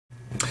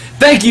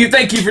Thank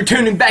you for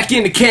tuning back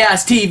into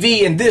Chaos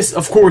TV, and this,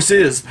 of course,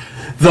 is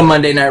the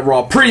Monday Night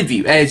Raw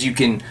preview, as you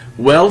can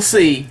well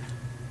see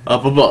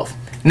up above.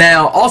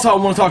 Now, also, I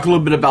want to talk a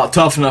little bit about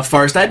Tough Enough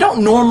first. I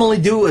don't normally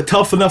do a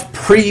Tough Enough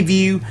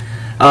preview,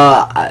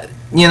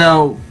 you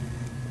know,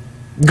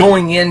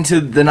 going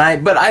into the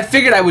night, but I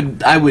figured I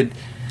would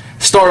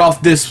start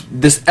off this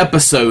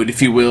episode,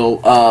 if you will,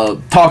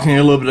 talking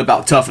a little bit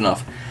about Tough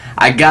Enough.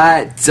 I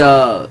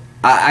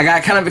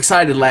got kind of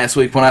excited last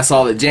week when I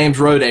saw that James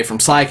Roday from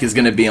Psych is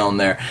going to be on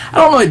there. I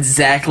don't know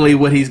exactly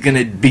what he's going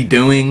to be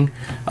doing.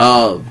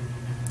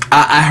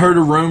 I heard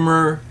a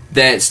rumor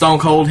that Stone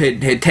Cold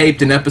had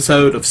taped an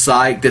episode of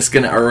Psych that's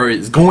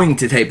is going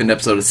to tape an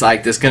episode of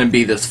Psych that's going to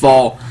be this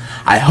fall.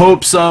 I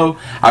hope so.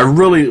 I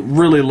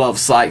really love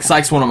Psych.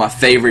 Psych's one of my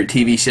favorite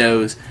TV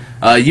shows.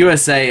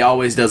 USA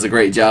always does a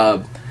great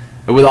job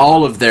with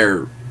all of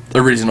their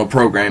original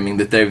programming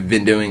that they've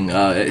been doing,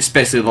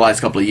 especially the last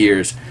couple of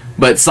years.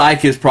 But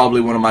Psych is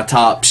probably one of my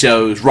top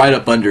shows, right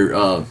up under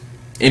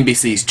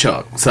NBC's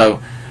Chuck.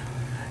 So,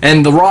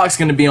 and The Rock's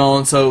going to be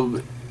on,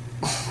 so,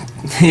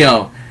 you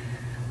know,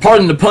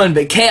 pardon the pun,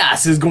 but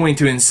chaos is going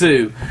to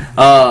ensue.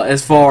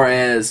 As far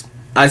as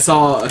I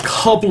saw a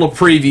couple of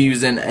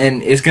previews,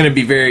 and it's going to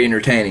be very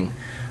entertaining.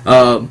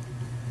 I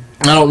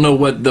don't know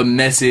what the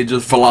message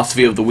or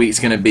philosophy of the week is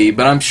going to be,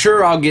 but I'm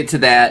sure I'll get to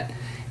that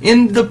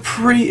in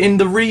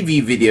the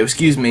review video,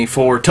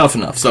 for Tough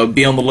Enough. So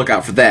be on the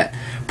lookout for that.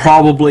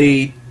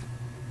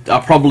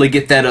 I'll probably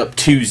get that up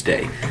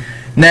Tuesday.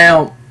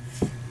 Now,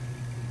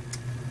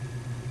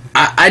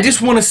 I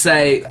just want to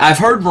say, I've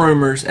heard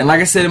rumors, and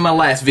like I said in my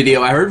last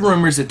video, I heard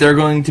rumors that there's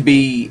going to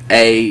be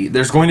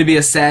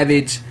a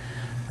Savage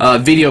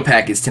video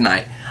package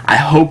tonight. I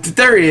hope that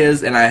there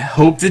is, and I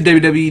hope that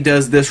WWE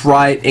does this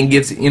right and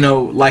gives, you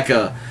know, like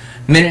a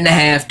minute and a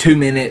half, 2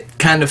 minute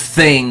kind of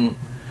thing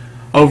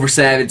over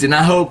Savage, and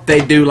I hope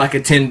they do like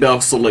a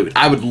 10-bell salute.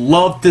 I would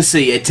love to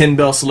see a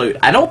 10-bell salute.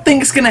 I don't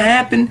think it's going to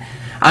happen.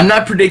 I'm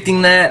not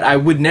predicting that. I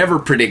would never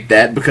predict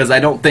that because I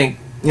don't think,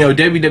 you know,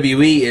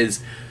 WWE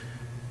is,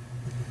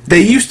 they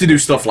used to do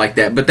stuff like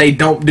that, but they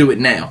don't do it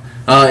now.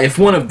 If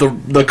one of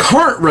the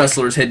current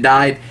wrestlers had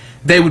died,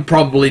 they would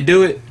probably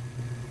do it.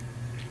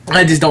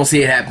 I just don't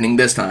see it happening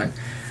this time.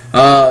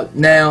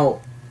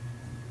 Now,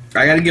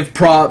 I got to give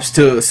props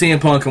to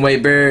CM Punk and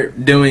Wade Barrett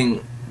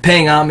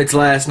paying homage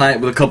last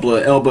night with a couple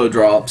of elbow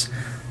drops.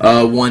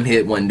 One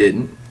hit, one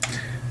didn't.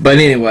 But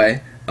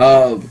anyway,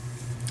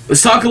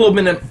 let's talk a little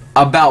bit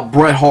about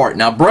Bret Hart.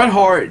 Now, Bret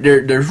Hart,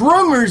 there's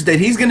rumors that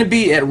he's going to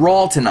be at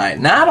Raw tonight.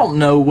 Now, I don't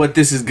know what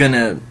this is going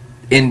to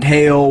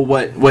entail,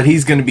 what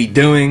he's going to be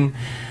doing.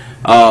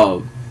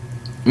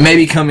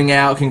 Maybe coming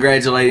out,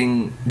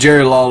 congratulating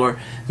Jerry Lawler.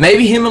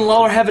 Maybe him and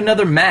Lawler have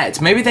another match.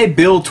 Maybe they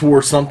build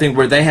towards something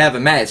where they have a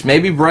match.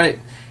 Maybe Bret,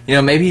 you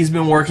know, maybe he's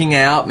been working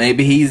out.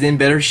 Maybe he's in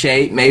better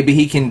shape. Maybe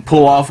he can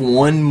pull off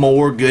one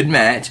more good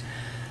match.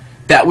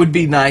 That would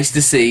be nice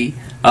to see.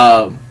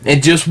 And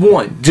just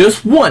one.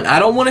 I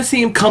don't want to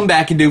see him come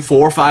back and do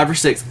 4 or 5 or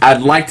 6.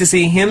 I'd like to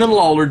see him and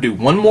Lawler do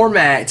one more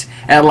match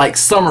at like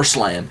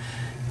SummerSlam.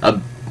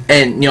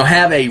 And, you know,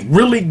 have a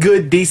really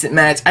good, decent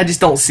match. I just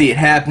don't see it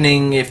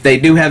happening. If they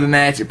do have a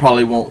match, it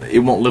probably won't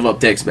live up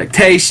to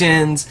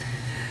expectations.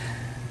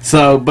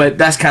 So, but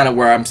that's kind of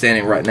where I'm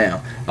standing right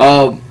now.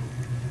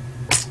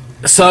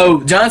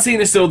 So, John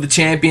Cena is still the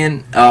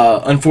champion,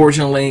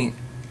 unfortunately,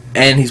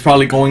 and he's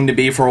probably going to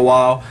be for a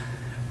while.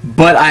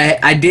 But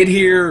I did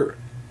hear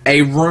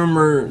a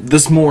rumor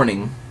this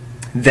morning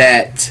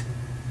that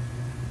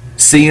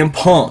CM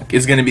Punk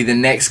is going to be the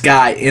next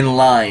guy in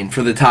line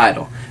for the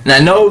title. And I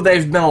know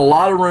there's been a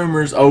lot of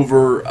rumors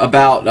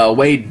about not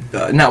Wade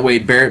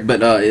Barrett,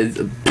 but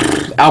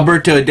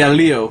Alberto Del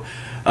Rio.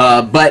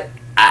 But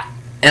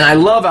I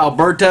love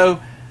Alberto,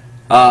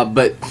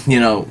 but you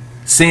know,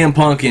 CM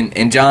Punk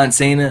and John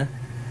Cena,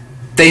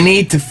 they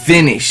need to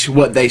finish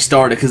what they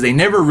started because they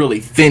never really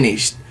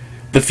finished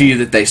the feud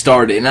that they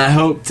started. And I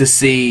hope to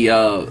see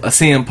a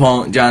CM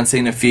Punk John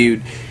Cena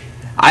feud.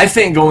 I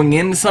think going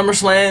into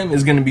SummerSlam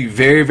is going to be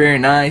very, very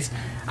nice.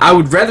 I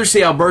would rather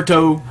see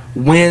Alberto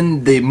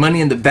win the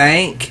Money in the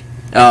Bank.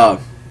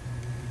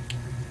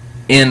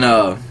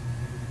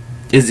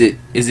 Is it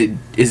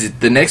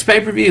the next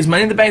pay-per-view? Is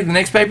Money in the Bank the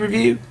next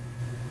pay-per-view,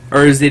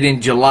 or is it in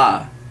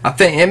July? I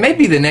think it may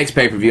be the next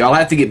pay-per-view. I'll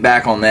have to get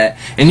back on that,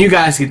 and you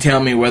guys can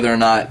tell me whether or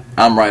not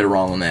I'm right or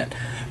wrong on that.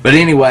 But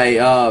anyway,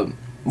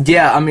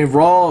 yeah, I mean,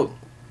 Raw, I'm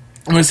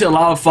going to see a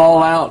lot of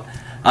fallout.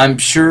 I'm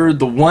sure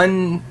the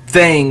one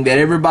thing that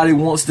everybody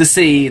wants to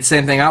see, the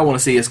same thing I want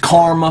to see, is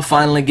Karma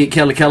finally get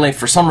Kelly.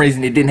 For some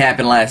reason, it didn't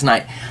happen last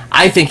night.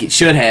 I think it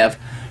should have,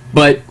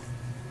 but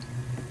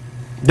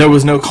there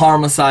was no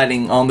Karma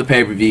sighting on the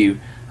pay-per-view,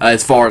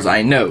 as far as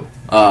I know.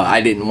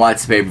 I didn't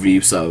watch the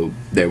pay-per-view, so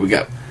there we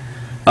go.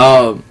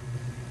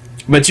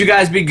 But you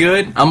guys be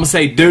good. I'm going to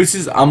say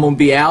deuces. I'm going to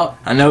be out.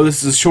 I know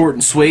this is short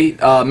and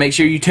sweet. Make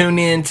sure you tune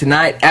in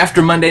tonight.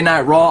 After Monday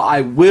Night Raw, I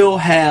will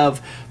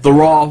have the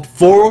Raw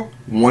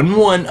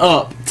 411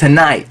 up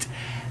tonight.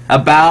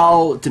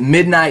 about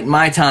midnight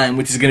my time,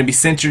 which is going to be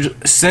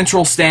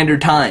Central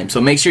Standard Time. So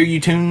make sure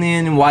you tune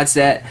in and watch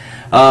that.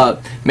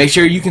 Make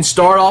sure you can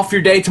start off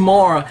your day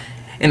tomorrow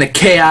in a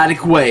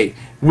chaotic way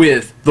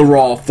with the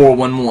Raw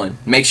 411.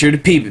 Make sure to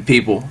peep it,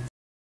 people.